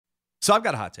So I've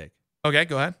got a hot take. Okay,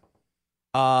 go ahead.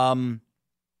 Why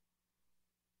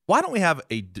don't we have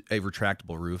a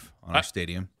retractable roof on our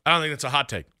stadium? I don't think that's a hot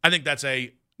take. I think that's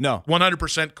a No.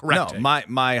 100% correct take.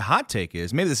 My hot take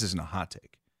is, maybe this isn't a hot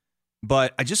take,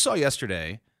 but I just saw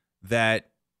yesterday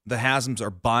that the Hasms are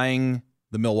buying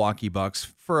the Milwaukee Bucks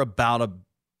for about $1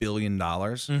 billion,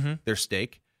 their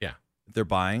stake. Yeah. They're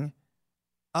buying.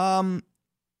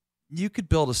 You could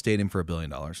build a stadium for $1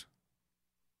 billion.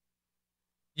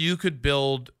 You could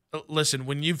build, listen,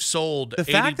 when you've sold the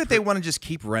fact that they want to just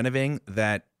keep renovating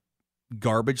that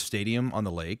garbage stadium on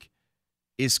the lake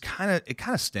is kind of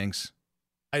stinks.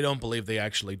 I don't believe they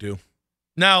actually do.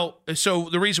 Now, so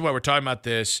the reason why we're talking about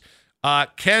this,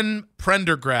 Ken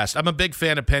Prendergast. I'm a big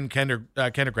fan of Ken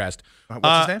Prendergast.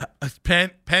 What's his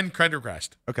name? Pen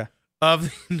Prendergast. Okay.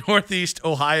 Of the Northeast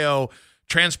Ohio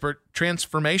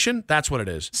Transformation. That's what it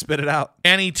is. Spit it out.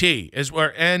 NET is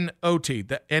where N-O-T.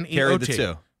 The N-E-O-T. Carry the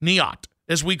two. NEOT,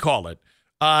 as we call it.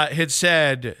 Had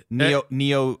said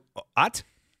Neo-Ot?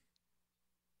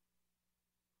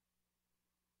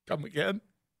 Come again?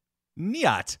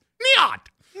 NEOT.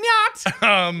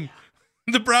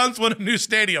 The Browns want a new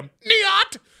stadium.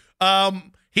 NEOT.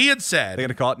 He had said They're going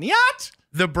to call it NEOT?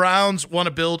 The Browns want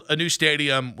to build a new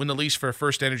stadium when the lease for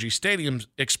First Energy Stadium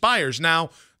expires.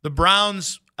 Now, the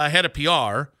Browns, head of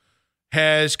PR,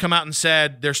 has come out and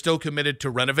said they're still committed to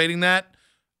renovating that.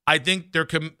 I think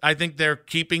they're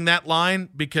keeping that line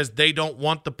because they don't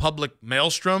want the public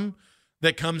maelstrom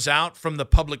that comes out from the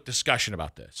public discussion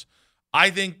about this. I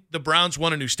think the Browns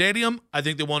want a new stadium. I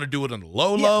think they want to do it on the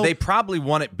low. They probably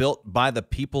want it built by the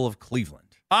people of Cleveland.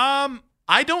 I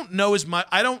don't know as much.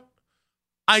 I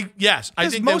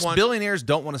think most billionaires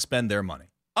don't want to spend their money.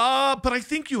 But I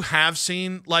think you have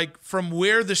seen, like, from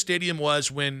where the stadium was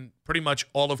when pretty much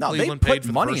all of Cleveland paid for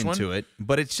the money first one. into it,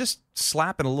 but it's just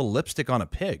slapping a little lipstick on a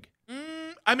pig.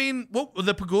 I mean,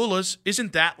 the Pagulas,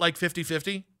 isn't that like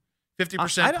 50-50?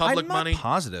 50% public money? I'm not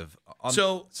positive.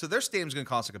 So their stadium's going to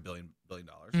cost like $1 billion.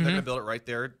 They're going to build it right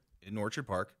there in Orchard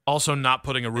Park. Also not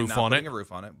putting a roof on it. Putting a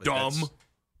roof on it. But Dumb. That's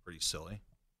pretty silly.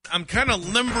 I'm kind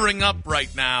of limbering up right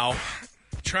now,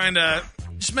 trying to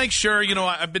just make sure,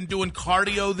 I've been doing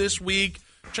cardio this week,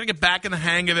 trying to get back in the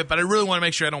hang of it, but I really want to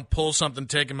make sure I don't pull something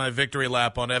taking my victory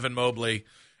lap on Evan Mobley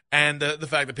and the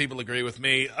fact that people agree with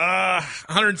me.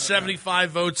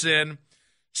 175 votes in,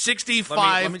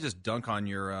 65. Let me just dunk on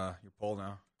your poll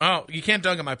now. Oh, you can't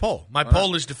dunk on my poll. My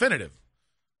poll is definitive.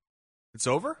 It's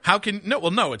over? How can no?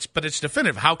 Well, no. It's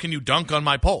definitive. How can you dunk on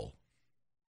my poll?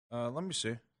 Let me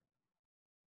see.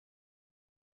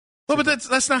 Well, but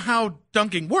that's not how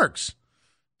dunking works.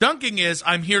 Dunking is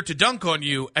I'm here to dunk on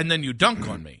you, and then you dunk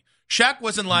on me. Shaq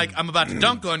wasn't like I'm about to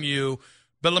dunk on you,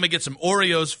 but let me get some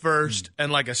Oreos first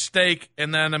and like a steak,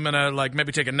 and then I'm gonna like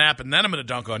maybe take a nap, and then I'm gonna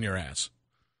dunk on your ass.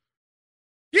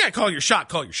 Yeah, call your shot.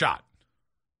 Call your shot.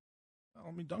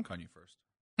 Let me dunk on you first.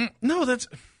 No, that's.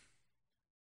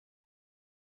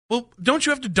 Well, don't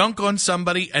you have to dunk on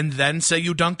somebody and then say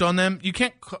you dunked on them? You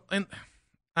can't. All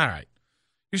right.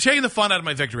 You're taking the fun out of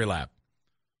my victory lap.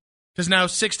 Because now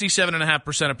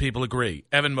 67.5% of people agree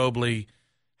Evan Mobley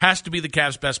has to be the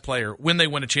Cavs' best player when they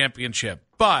win a championship.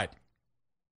 But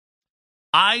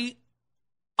I'll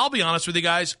be honest with you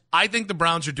guys. I think the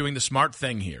Browns are doing the smart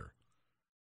thing here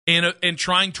in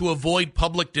trying to avoid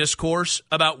public discourse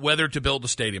about whether to build a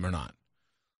stadium or not.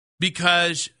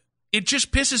 Because it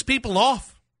just pisses people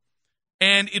off.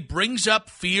 And it brings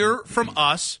up fear from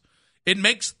us. It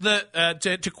makes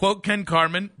to quote Ken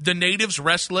Carman, the natives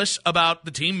restless about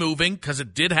the team moving because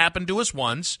it did happen to us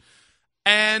once.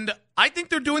 And I think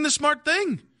they're doing the smart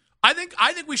thing. I think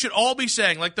we should all be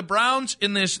saying, like the Browns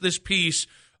in this piece,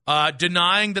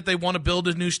 denying that they want to build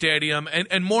a new stadium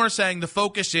and more saying the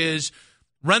focus is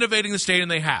renovating the stadium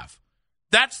they have.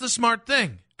 That's the smart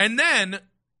thing. And then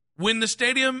when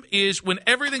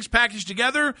everything's packaged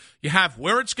together, you have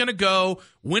where it's going to go,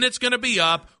 when it's going to be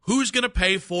up, who's going to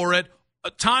pay for it,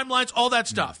 timelines, all that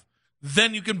stuff.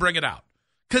 Then you can bring it out.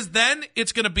 Because then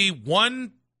it's going to be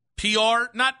one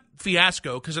PR, not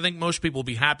fiasco, because I think most people will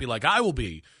be happy like I will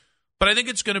be. But I think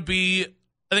it's going to be,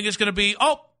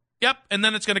 oh, yep, and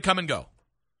then it's going to come and go.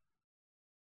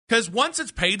 Because once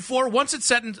it's paid for, once it's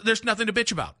set, there's nothing to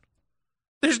bitch about.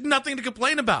 There's nothing to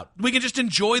complain about. We can just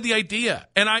enjoy the idea.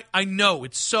 And I know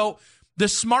it's so, the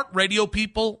smart radio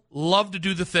people love to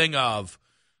do the thing of,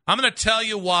 I'm going to tell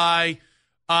you why,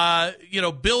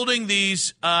 building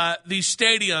these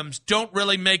stadiums don't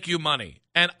really make you money.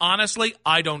 And honestly,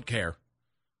 I don't care.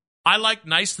 I like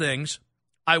nice things.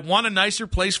 I want a nicer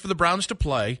place for the Browns to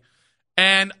play.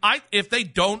 And if they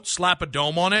don't slap a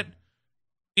dome on it,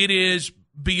 it is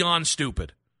beyond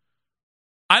stupid.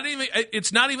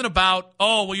 It's not even about,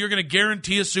 you're going to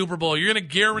guarantee a Super Bowl. You're going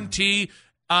to guarantee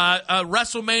a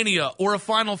WrestleMania or a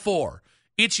Final Four.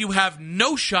 It's you have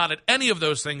no shot at any of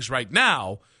those things right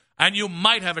now, and you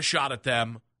might have a shot at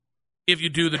them if you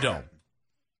do the dome.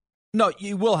 No,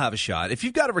 you will have a shot. If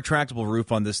you've got a retractable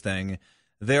roof on this thing,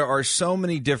 there are so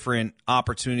many different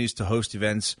opportunities to host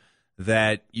events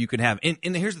that you can have. And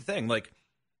here's the thing, like,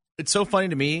 it's so funny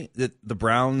to me that the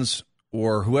Browns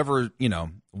or whoever,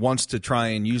 wants to try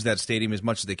and use that stadium as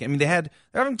much as they can. I mean, they're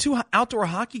having 2 outdoor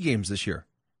hockey games this year.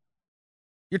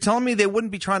 You're telling me they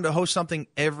wouldn't be trying to host something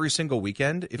every single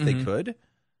weekend if they could?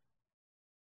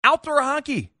 Outdoor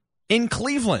hockey in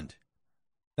Cleveland.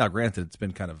 Now, granted, it's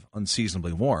been kind of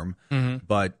unseasonably warm,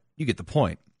 but you get the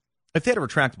point. If they had a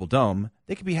retractable dome,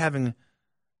 they could be having,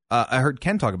 I heard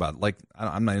Ken talk about it. Like,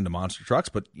 I'm not into monster trucks,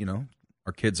 but,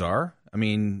 our kids are. I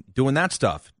mean, doing that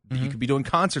stuff. You could be doing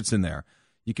concerts in there.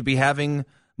 You could be having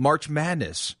March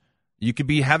Madness. You could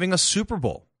be having a Super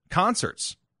Bowl,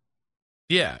 concerts.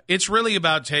 Yeah, it's really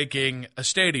about taking a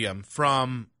stadium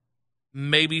from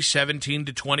maybe 17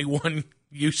 to 21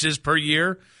 uses per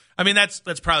year. I mean, that's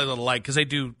probably a little light because they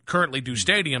currently do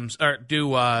stadiums or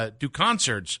do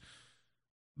concerts,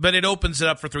 but it opens it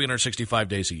up for 365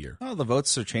 days a year. Oh, the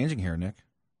votes are changing here, Nick.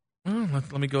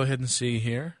 Let me go ahead and see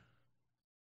here.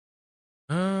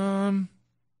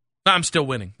 I'm still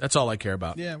winning. That's all I care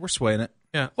about. Yeah, we're swaying it.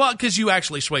 Yeah, well, because you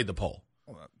actually swayed the poll.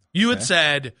 You had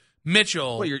said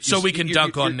Mitchell, we can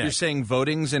dunk on Nick. You're saying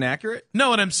voting's inaccurate?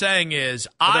 No, what I'm saying is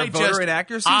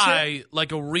I,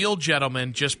 like a real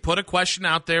gentleman, just put a question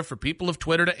out there for people of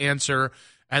Twitter to answer,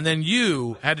 and then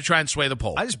you had to try and sway the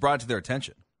poll. I just brought it to their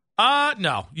attention.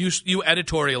 No, you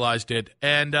editorialized it,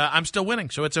 and I'm still winning,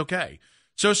 so it's okay.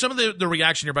 So some of the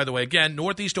reaction here, by the way, again,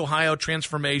 Northeast Ohio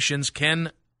transformations,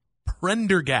 Ken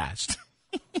Prendergast.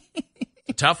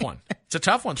 Tough one. It's a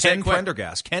tough one. Ken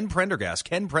Prendergast. Ken Prendergast.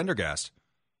 Ken Prendergast.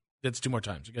 That's 2 more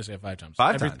times. You guys say it 5 times.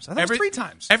 5 times. I thought it was 3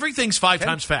 times. Everything's 5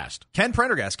 times fast. Ken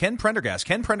Prendergast. Ken Prendergast.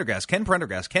 Ken Prendergast. Ken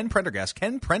Prendergast. Ken Prendergast.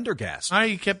 Ken Prendergast. All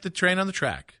right, you kept the train on the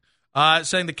track.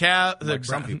 Saying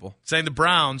some people saying the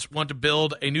Browns want to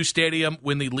build a new stadium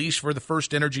when the lease for the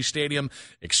First Energy Stadium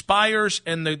expires,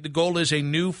 and the goal is a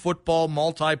new football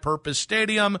multi-purpose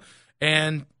stadium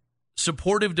and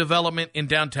supportive development in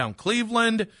downtown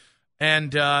Cleveland.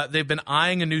 And they've been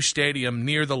eyeing a new stadium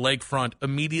near the lakefront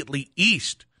immediately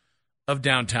east of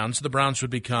downtown, so the Browns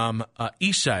would become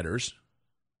East Siders.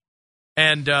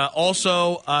 And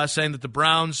also saying that the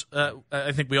Browns,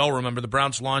 I think we all remember, the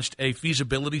Browns launched a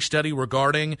feasibility study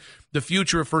regarding the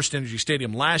future of First Energy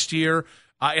Stadium last year.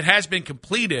 It has been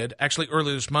completed, actually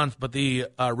earlier this month, but the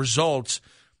results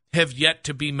have yet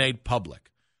to be made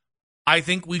public. I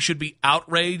think we should be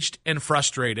outraged and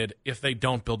frustrated if they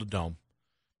don't build a dome.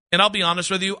 And I'll be honest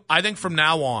with you, I think from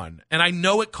now on, and I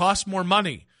know it costs more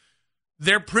money,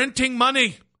 they're printing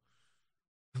money.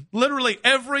 Literally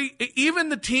even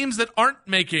the teams that aren't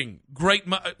making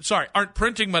aren't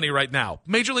printing money right now.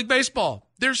 Major League Baseball,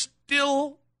 they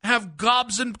still have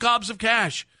gobs and gobs of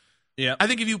cash. Yeah, I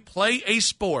think if you play a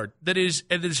sport that is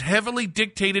heavily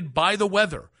dictated by the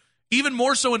weather, even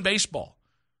more so in baseball,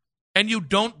 and you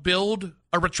don't build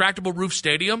a retractable roof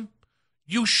stadium,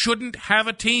 you shouldn't have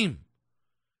a team.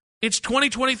 It's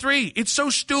 2023. It's so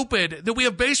stupid that we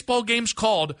have baseball games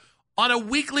called on a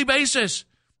weekly basis.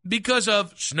 Because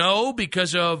of snow,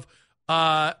 because of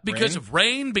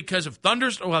rain, because of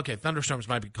thunderstorms. Well, okay, thunderstorms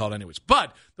might be called anyways.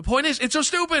 But the point is, it's so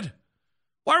stupid.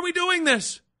 Why are we doing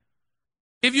this?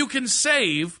 If you can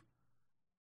save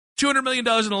 $200 million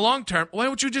in the long term, why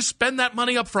don't you just spend that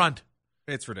money up front?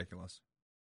 It's ridiculous.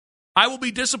 I will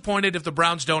be disappointed if the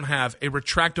Browns don't have a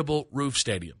retractable roof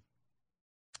stadium.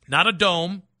 Not a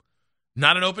dome,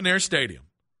 not an open-air stadium.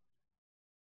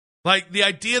 Like, the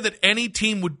idea that any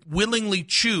team would willingly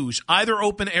choose either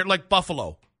open air, like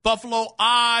Buffalo. Buffalo,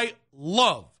 I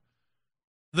love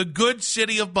the good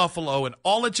city of Buffalo and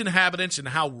all its inhabitants and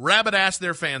how rabbit-ass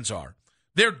their fans are.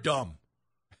 They're dumb.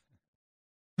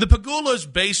 The Pagulas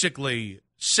basically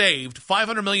saved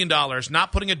 $500 million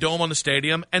not putting a dome on the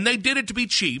stadium, and they did it to be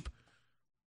cheap.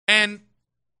 And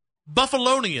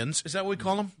Buffalonians, is that what we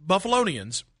call them?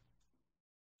 Buffalonians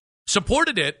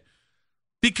supported it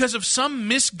because of some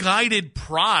misguided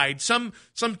pride, some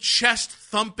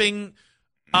chest-thumping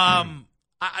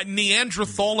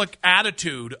Neanderthalic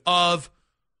attitude of,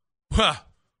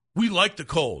 we like the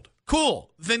cold.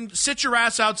 Cool. Then sit your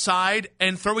ass outside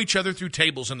and throw each other through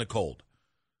tables in the cold.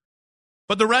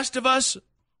 But the rest of us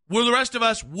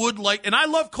would like, and I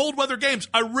love cold weather games.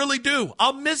 I really do.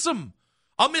 I'll miss them.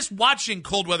 I'll miss watching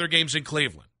cold weather games in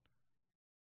Cleveland.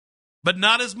 But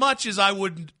not as much as I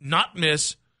would not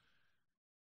miss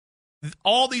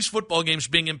all these football games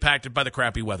being impacted by the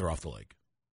crappy weather off the lake.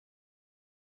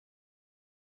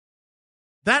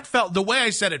 That felt, the way I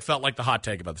said it felt like the hot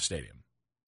take about the stadium.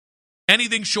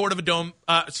 Anything short of a dome,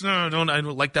 I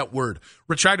don't like that word.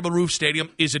 Retractable roof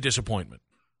stadium is a disappointment.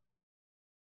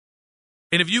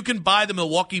 And if you can buy the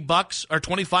Milwaukee Bucks or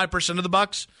 25% of the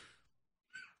Bucks,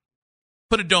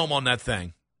 put a dome on that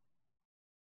thing.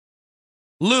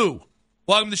 Lou,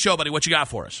 welcome to the show, buddy. What you got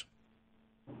for us?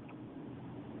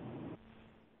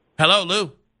 Hello,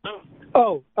 Lou.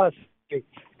 Oh,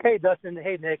 hey, Dustin.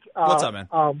 Hey, Nick. What's up, man?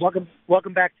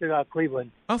 Welcome back to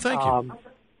Cleveland. Oh, thank you.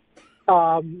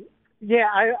 Yeah,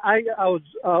 I was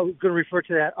going to refer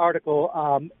to that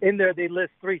article. In there, they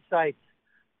list 3 sites.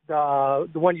 The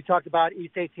one you talked about,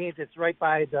 East 18th, it's right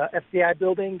by the FCI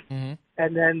building. Mm-hmm.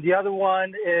 And then the other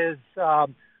one is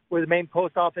where the main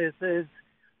post office is.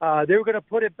 They were going to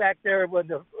put it back there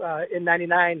when in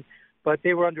 99, but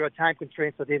they were under a time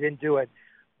constraint, so they didn't do it.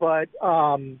 But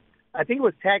I think it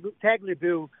was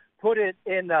Tagliabue put it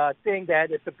in a thing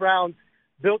that if the Browns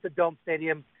built a dome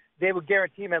stadium, they would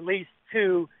guarantee them at least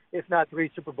 2, if not 3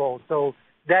 Super Bowls. So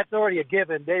that's already a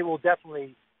given. They will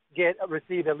definitely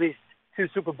receive at least 2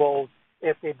 Super Bowls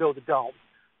if they build a dome.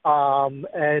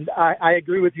 And I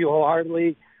agree with you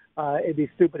wholeheartedly. It'd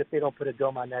be stupid if they don't put a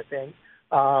dome on that thing.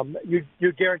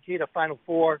 You're guaranteed a Final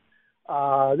Four.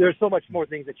 There's so much more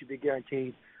things that you'd be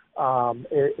guaranteed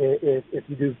if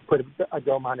you do put a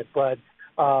dome on it. But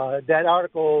that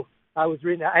article, I was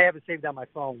reading, I have it saved on my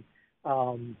phone.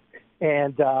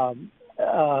 It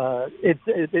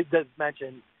does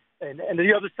mention, and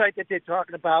the other site that they're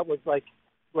talking about was like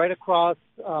right across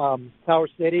Tower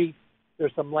City.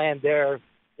 There's some land there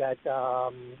that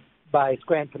by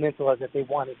Scranton Peninsula that they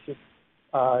wanted to.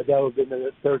 That would have been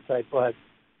the third site, but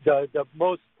the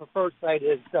most preferred site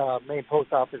is main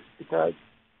post office because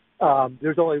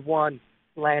there's only one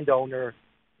landowner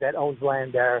that owns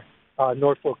land there,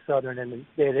 Norfolk Southern, and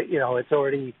it's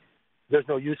already there's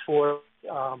no use for it.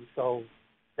 So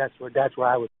that's where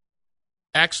I was.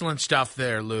 Excellent stuff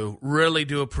there, Lou. Really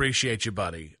do appreciate you,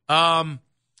 buddy. Yeah,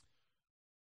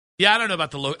 I don't know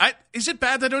about the is it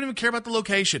bad that I don't even care about the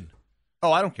location?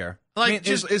 Oh, I don't care. Like, I mean,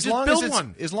 just long build as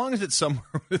one. As long as it's somewhere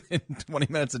within 20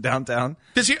 minutes of downtown.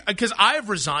 Because I have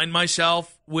resigned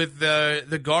myself with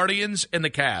the Guardians and the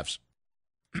Cavs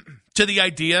to the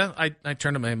idea. I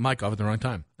turned my mic off at the wrong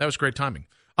time. That was great timing.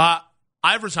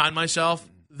 I've resigned myself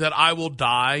that I will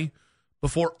die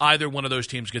before either one of those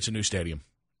teams gets a new stadium.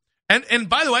 And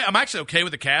by the way, I'm actually okay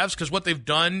with the Cavs because what they've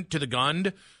done to the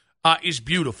Gund is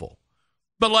beautiful.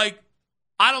 But, like,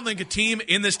 I don't think a team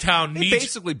in this town needs... They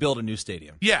basically build a new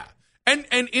stadium. Yeah. And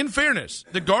in fairness,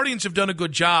 the Guardians have done a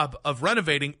good job of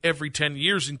renovating every 10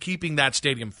 years and keeping that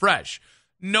stadium fresh.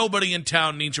 Nobody in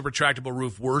town needs a retractable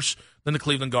roof worse than the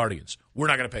Cleveland Guardians. We're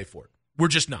not going to pay for it. We're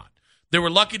just not. They were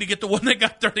lucky to get the one they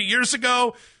got 30 years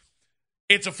ago.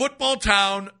 It's a football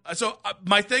town. So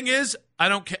my thing is, I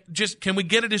don't just can we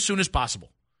get it as soon as possible?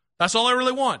 That's all I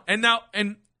really want. And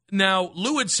now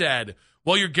Lou had said,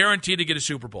 well, you're guaranteed to get a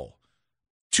Super Bowl.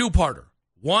 2-parter.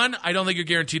 1, I don't think you're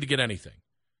guaranteed to get anything.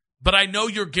 But I know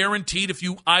you're guaranteed if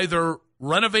you either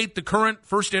renovate the current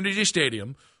First Energy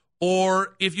Stadium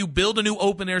or if you build a new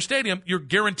open-air stadium, you're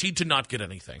guaranteed to not get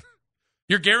anything.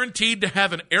 You're guaranteed to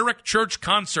have an Eric Church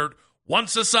concert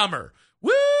once a summer.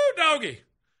 Woo, doggy.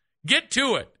 Get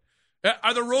to it.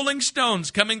 Are the Rolling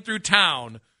Stones coming through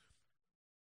town?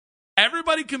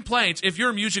 Everybody complains. If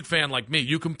you're a music fan like me,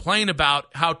 you complain about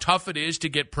how tough it is to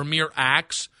get premier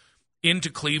acts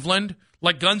into Cleveland,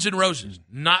 like Guns N' Roses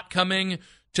not coming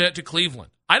to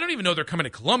Cleveland. I don't even know they're coming to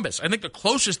Columbus. I think the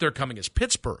closest they're coming is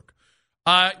Pittsburgh.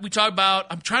 We talk about,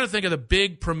 I'm trying to think of the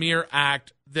big premier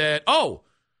act that,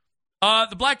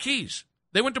 the Black Keys.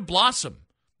 They went to Blossom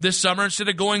this summer instead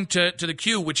of going to the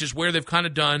Q, which is where they've kind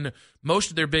of done most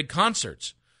of their big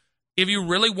concerts. If you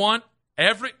really want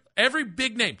every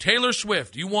big name, Taylor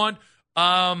Swift, you want,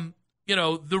 the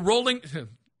Rolling...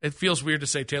 It feels weird to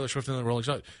say Taylor Swift and the Rolling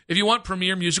Stones. If you want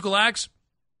premier musical acts,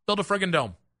 build a friggin'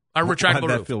 dome. A retractable roof. Why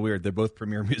does that feel weird? They're both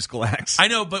premier musical acts. I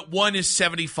know, but one is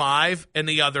 75 and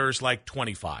the other is like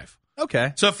 25.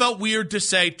 Okay. So it felt weird to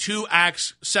say 2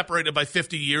 acts separated by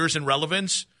 50 years in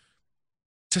relevance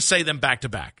to say them back to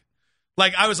back.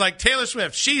 Like, I was like, Taylor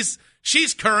Swift, she's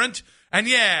current, and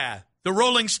yeah, the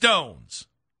Rolling Stones.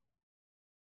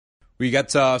 We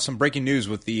got some breaking news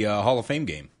with the Hall of Fame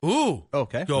game. Ooh.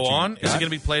 Okay. Go on. Is it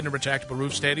going to be played in a retractable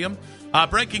roof stadium?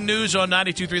 Breaking news on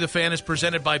 92.3 The Fan is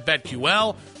presented by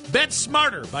BetQL. Bet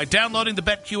smarter by downloading the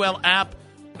BetQL app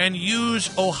and use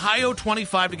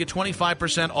Ohio25 to get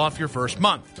 25% off your first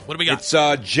month. What do we got? It's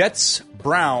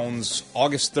Jets-Browns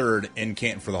August 3rd in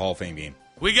Canton for the Hall of Fame game.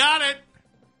 We got it.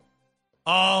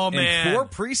 Oh, man. And 4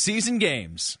 preseason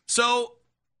games. So,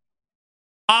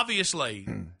 obviously,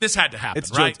 this had to happen,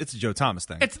 right? It's a Joe Thomas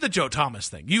thing. It's the Joe Thomas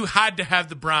thing. You had to have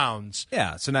the Browns.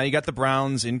 Yeah, so now you got the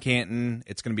Browns in Canton.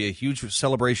 It's going to be a huge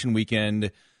celebration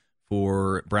weekend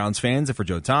for Browns fans and for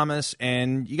Joe Thomas,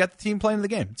 and you got the team playing the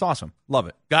game. It's awesome. Love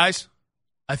it. Guys,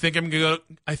 I think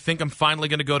I'm finally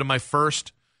going to go to my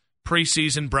first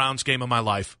preseason Browns game of my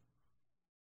life.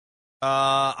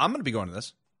 I'm going to be going to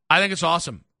this. I think it's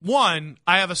awesome. One,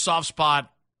 I have a soft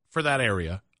spot for that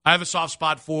area. I have a soft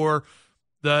spot for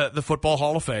the Football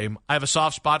Hall of Fame. I have a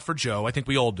soft spot for Joe. I think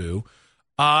we all do.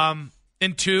 And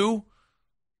two,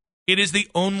 it is the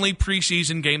only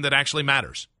preseason game that actually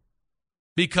matters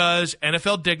because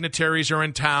NFL dignitaries are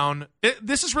in town.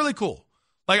 This is really cool.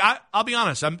 Like, I'll be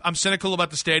honest, I'm cynical about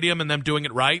the stadium and them doing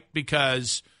it right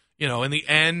because, you know, in the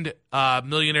end,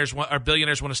 billionaires want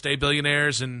to stay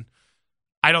billionaires, and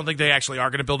I don't think they actually are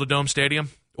going to build a dome stadium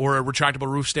or a retractable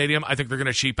roof stadium. I think they're going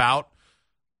to cheap out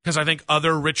because I think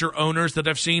other richer owners that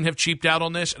I've seen have cheaped out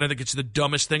on this, and I think it's the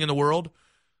dumbest thing in the world.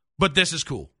 But this is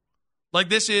cool. Like,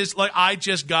 this is, like, I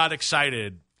just got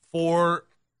excited for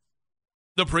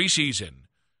the preseason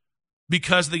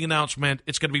because of the announcement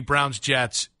it's going to be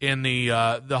Browns-Jets in the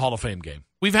Hall of Fame game.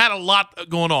 We've had a lot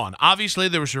going on. Obviously,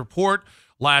 there was a report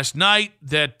last night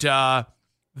that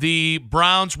the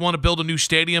Browns want to build a new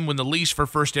stadium when the lease for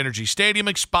First Energy Stadium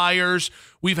expires.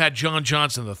 We've had John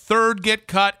Johnson III get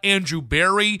cut. Andrew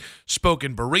Berry spoke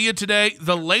in Berea today.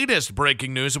 The latest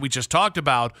breaking news that we just talked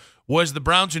about was the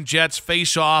Browns and Jets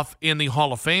face off in the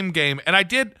Hall of Fame game. And I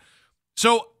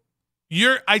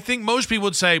think most people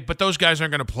would say, but those guys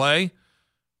aren't going to play.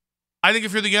 I think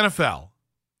if you're the NFL,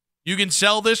 you can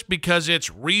sell this because it's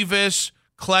Revis,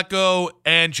 Klecko,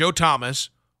 and Joe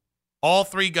Thomas, all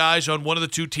 3 guys on one of the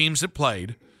 2 teams that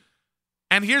played.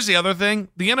 And here's the other thing.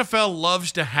 The NFL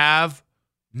loves to have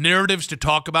narratives to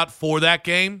talk about for that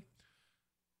game.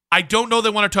 I don't know they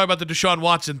want to talk about the Deshaun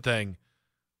Watson thing.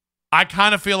 I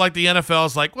kind of feel like the NFL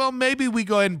is like, well, maybe we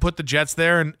go ahead and put the Jets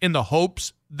there in the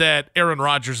hopes that Aaron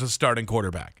Rodgers is starting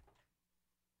quarterback.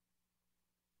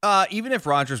 Even if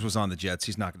Rodgers was on the Jets,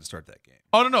 he's not going to start that game.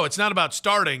 Oh, no. It's not about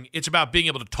starting. It's about being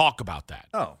able to talk about that.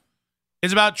 Oh.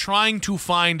 It's about trying to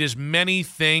find as many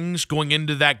things going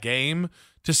into that game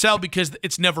to sell because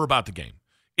it's never about the game.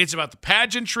 It's about the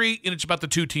pageantry, and it's about the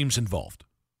 2 teams involved.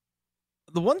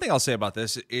 The one thing I'll say about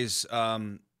this is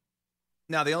now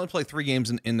they only play 3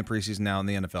 games in the preseason now in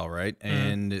the NFL, right? Mm-hmm.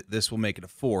 And this will make it a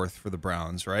 4th for the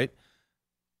Browns, right?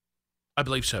 I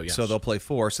believe so, yes. So they'll play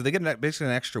 4. So they get basically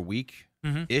an extra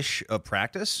week-ish of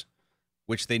practice,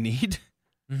 which they need.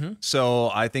 Mm-hmm.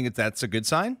 So I think that's a good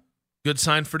sign. Good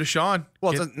sign for Deshaun.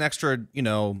 Well, it's an extra,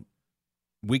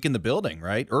 week in the building,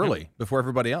 right? Early, before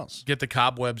everybody else. Get the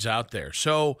cobwebs out there.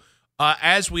 So,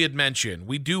 as we had mentioned,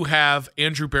 we do have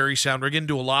Andrew Berry sound. We're going to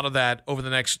do a lot of that over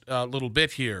the next little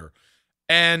bit here.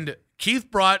 And Keith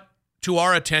brought to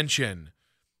our attention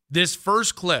this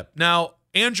first clip. Now,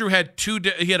 Andrew had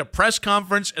he had a press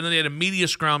conference, and then he had a media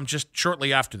scrum just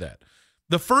shortly after that.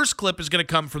 The first clip is going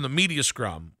to come from the media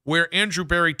scrum, where Andrew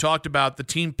Berry talked about the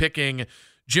team picking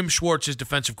Jim Schwartz as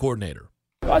defensive coordinator.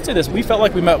 I'd say this. We felt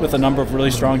like we met with a number of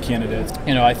really strong candidates.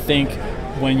 I think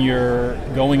when you're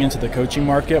going into the coaching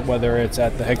market, whether it's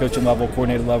at the head coaching level,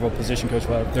 coordinator level, position coach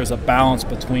level, there's a balance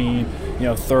between,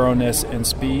 thoroughness and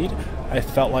speed. I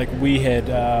felt like we had,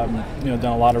 done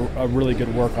a lot of really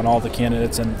good work on all the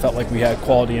candidates and felt like we had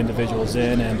quality individuals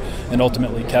in, and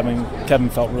ultimately Kevin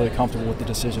felt really comfortable with the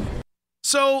decision.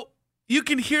 So you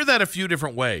can hear that a few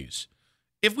different ways.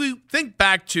 If we think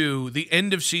back to the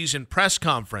end of season press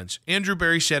conference, Andrew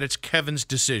Berry said it's Kevin's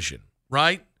decision,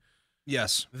 right?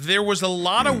 Yes. There was a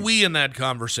lot of we in that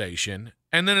conversation.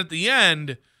 And then at the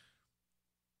end,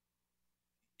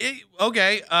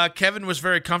 Kevin was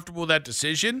very comfortable with that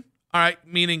decision. All right,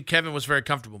 meaning Kevin was very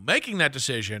comfortable making that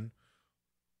decision.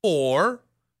 Or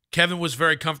Kevin was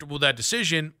very comfortable with that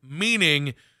decision,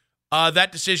 meaning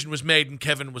that decision was made and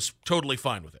Kevin was totally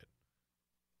fine with it.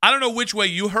 I don't know which way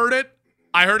you heard it.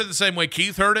 I heard it the same way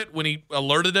Keith heard it when he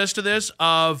alerted us to this,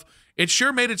 it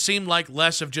sure made it seem like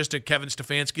less of just a Kevin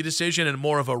Stefanski decision and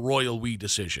more of a royal we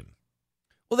decision.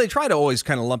 Well, they try to always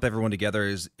kind of lump everyone together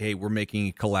as, hey, we're making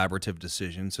a collaborative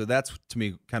decision. So that's, to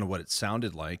me, kind of what it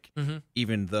sounded like,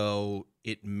 even though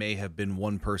it may have been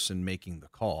one person making the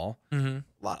call. Mm-hmm.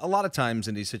 A lot of times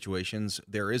in these situations,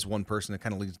 there is one person that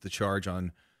kind of leads the charge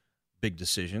on big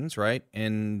decisions, right?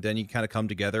 And then you kind of come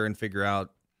together and figure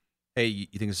out, hey, you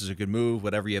think this is a good move,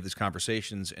 whatever, you have these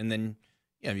conversations, and then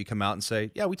you come out and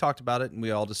say, yeah, we talked about it, and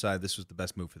we all decided this was the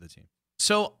best move for the team.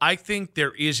 So I think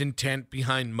there is intent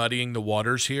behind muddying the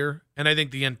waters here, and I think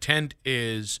the intent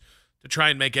is to try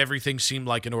and make everything seem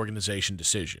like an organization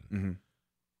decision. Mm-hmm.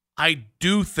 I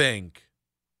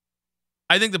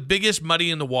think the biggest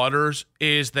muddy in the waters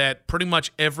is that pretty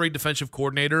much every defensive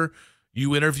coordinator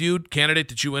candidate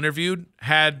that you interviewed,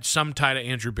 had some tie to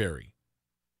Andrew Berry.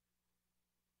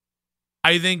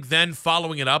 I think then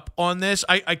following it up on this,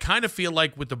 I kind of feel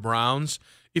like with the Browns,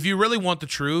 if you really want the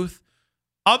truth,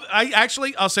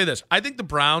 I'll say this. I think the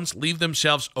Browns leave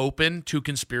themselves open to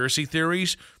conspiracy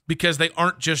theories because they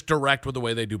aren't just direct with the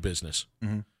way they do business.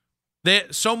 Mm-hmm.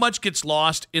 So much gets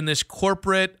lost in this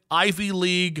corporate Ivy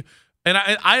League. And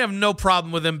I have no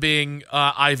problem with them being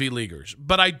Ivy Leaguers.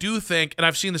 But I do think, and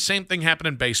I've seen the same thing happen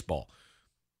in baseball,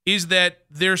 is that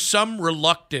there's some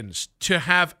reluctance to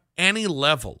have any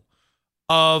level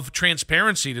of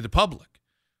transparency to the public.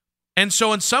 And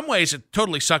so in some ways, it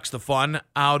totally sucks the fun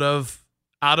out of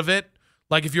it.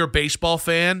 Like if you're a baseball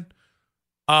fan,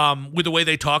 with the way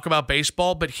they talk about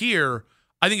baseball. But here,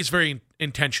 I think it's very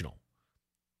intentional.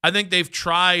 I think they've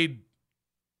tried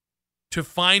to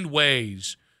find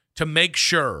ways to make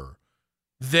sure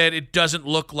that it doesn't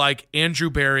look like Andrew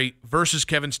Berry versus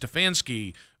Kevin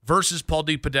Stefanski versus Paul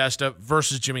DePodesta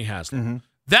versus Jimmy Haslam. Mm-hmm.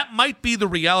 That might be the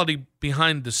reality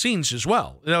behind the scenes as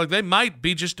well. They might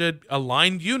be just a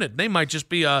aligned unit. They might just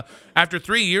be, after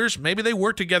 3 years, maybe they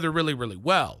work together really, really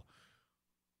well.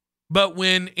 But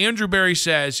when Andrew Berry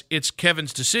says it's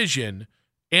Kevin's decision,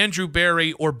 Andrew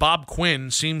Berry or Bob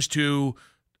Quinn seems to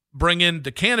bring in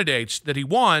the candidates that he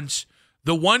wants.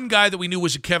 The one guy that we knew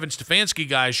was a Kevin Stefanski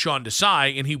guy is Sean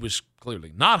Desai, and he was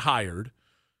clearly not hired,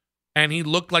 and he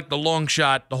looked like the long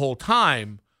shot the whole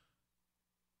time.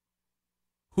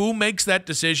 Who makes that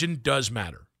decision does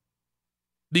matter.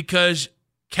 Because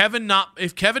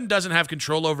if Kevin doesn't have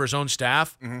control over his own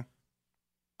staff, mm-hmm.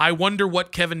 I wonder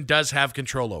what Kevin does have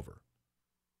control over.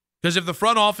 Because if the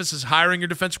front office is hiring your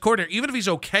defensive coordinator, even if he's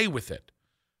okay with it,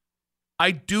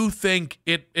 I do think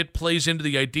it plays into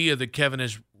the idea that Kevin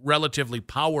is relatively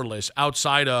powerless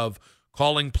outside of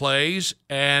calling plays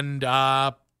and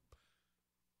farting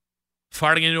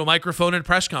into a microphone at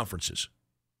press conferences.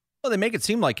 Well, they make it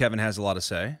seem like Kevin has a lot to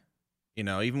say.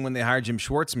 Even when they hire Jim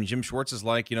Schwartz, Jim Schwartz is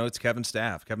like, it's Kevin's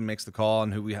staff. Kevin makes the call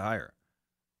on who we hire.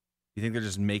 You think they're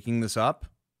just making this up?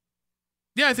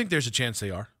 Yeah, I think there's a chance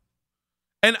they are.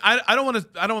 And I don't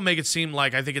want to make it seem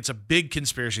like I think it's a big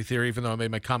conspiracy theory, even though I made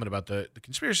my comment about the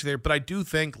conspiracy theory. But I do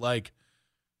think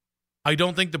I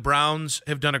don't think the Browns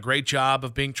have done a great job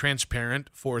of being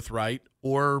transparent, forthright,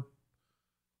 or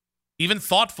even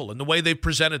thoughtful in the way they've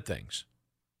presented things.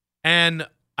 And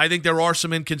I think there are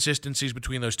some inconsistencies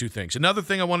between those two things. Another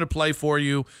thing I want to play for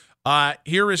you,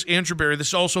 here is Andrew Berry. This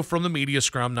is also from the media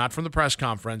scrum, not from the press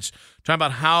conference, talking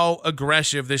about how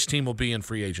aggressive this team will be in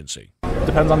free agency.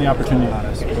 Depends on the opportunity,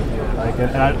 honestly.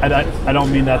 And I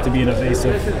don't mean that to be an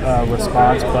evasive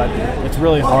response, but it's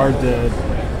really hard to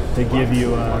give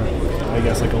you a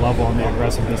level on the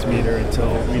aggressiveness meter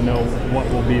until we know what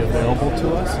will be available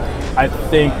to us. I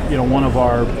think one of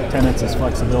our tenets is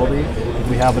flexibility. If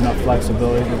we have enough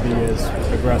flexibility to be as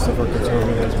aggressive or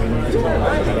conservative as we need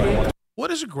to. What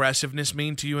does aggressiveness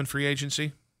mean to you in free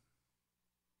agency?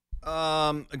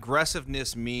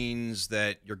 Aggressiveness means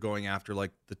that you're going after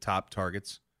the top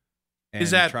targets. And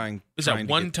is that trying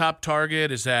one top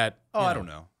target? Is that? I don't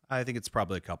know. I think it's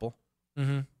probably a couple.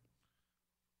 Mm-hmm.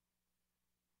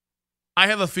 I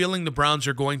have a feeling the Browns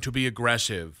are going to be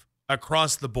aggressive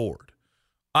across the board.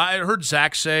 I heard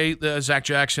Zach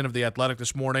Jackson of The Athletic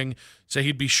this morning say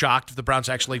he'd be shocked if the Browns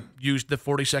actually used the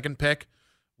 42nd pick.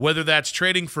 Whether that's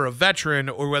trading for a veteran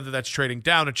or whether that's trading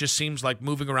down, it just seems like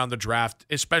moving around the draft,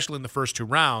 especially in the first two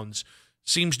rounds,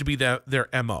 seems to be their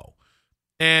MO.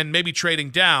 And maybe trading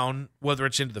down, whether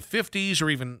it's into the 50s or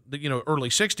even early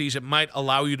 60s, it might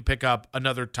allow you to pick up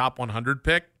another top 100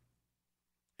 pick.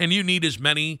 And you need as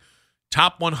many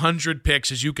top 100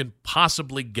 picks as you can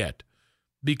possibly get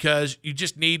because you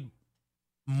just need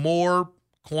more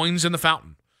coins in the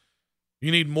fountain. You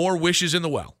need more wishes in the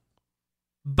well.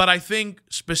 But I think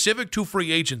specific to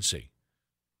free agency,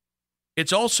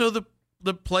 it's also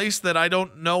the place that I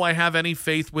don't know I have any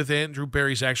faith with Andrew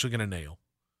Berry's actually going to nail.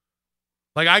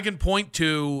 I can point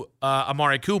to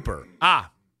Amari Cooper.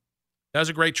 That was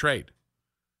a great trade,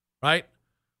 right?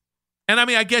 And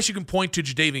I guess you can point to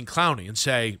Jadeveon Clowney and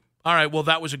say, all right, well,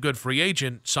 that was a good free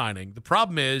agent signing. The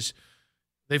problem is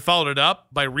they followed it up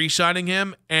by re-signing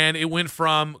him, and it went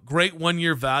from great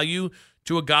one-year value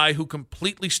to a guy who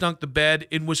completely stunk the bed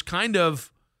and was kind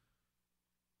of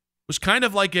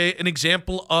like an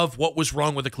example of what was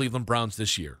wrong with the Cleveland Browns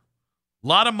this year. A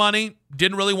lot of money,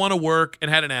 didn't really want to work,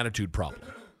 and had an attitude problem.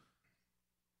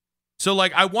 So,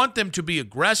 like, I want them to be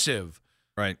aggressive.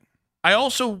 Right. I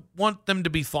also want them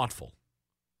to be thoughtful.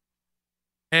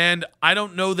 And I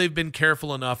don't know they've been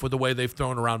careful enough with the way they've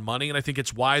thrown around money, and I think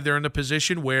it's why they're in the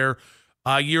position where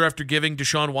year after giving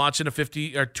Deshaun Watson a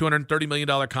 $230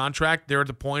 million contract, they're at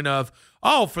the point of,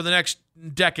 for the next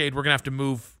decade, we're going to have to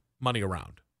move money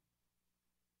around.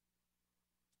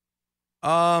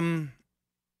 I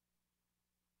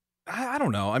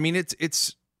don't know. I mean,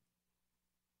 it's.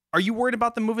 Are you worried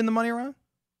about them moving the money around?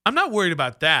 I'm not worried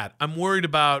about that. I'm worried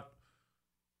about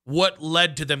what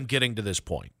led to them getting to this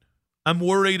point. I'm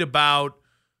worried about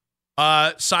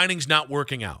signings not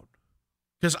working out.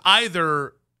 Because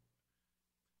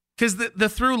the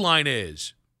through line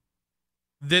is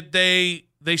that they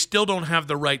still don't have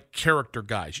the right character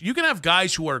guys. You can have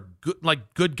guys who are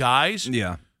good guys.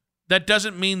 Yeah. That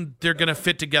doesn't mean they're going to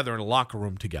fit together in a locker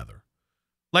room together.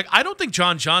 Like, I don't think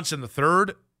John Johnson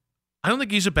III, I don't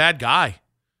think he's a bad guy.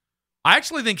 I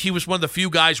actually think he was one of the few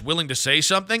guys willing to say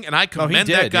something, and I commend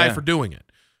that guy for doing it.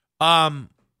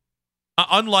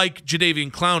 Unlike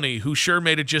Jadeveon Clowney, who sure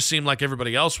made it just seem like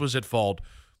everybody else was at fault,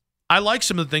 I like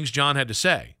some of the things John had to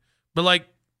say. But, like,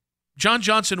 John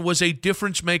Johnson was a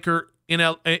difference maker in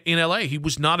L.A. He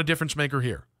was not a difference maker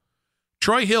here.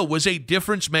 Troy Hill was a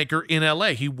difference maker in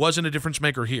L.A. He wasn't a difference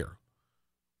maker here.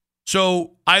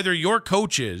 So either your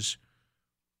coaches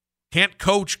can't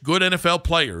coach good NFL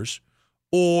players,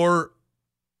 or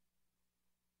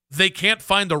they can't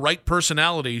find the right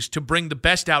personalities to bring the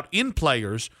best out in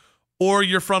players, or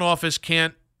your front office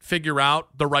can't figure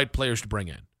out the right players to bring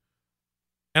in.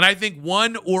 And I think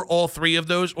one or all three of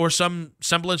those, or some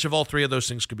semblance of all three of those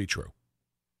things could be true.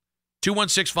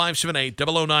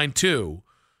 216-578-0092.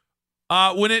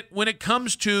 When it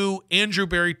comes to Andrew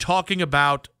Berry talking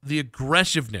about the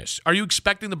aggressiveness, are you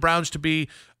expecting the Browns to be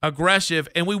aggressive?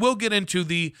 And we will get into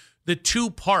the two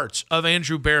parts of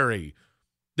Andrew Berry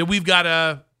that we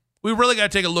really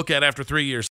got to take a look at after 3 years.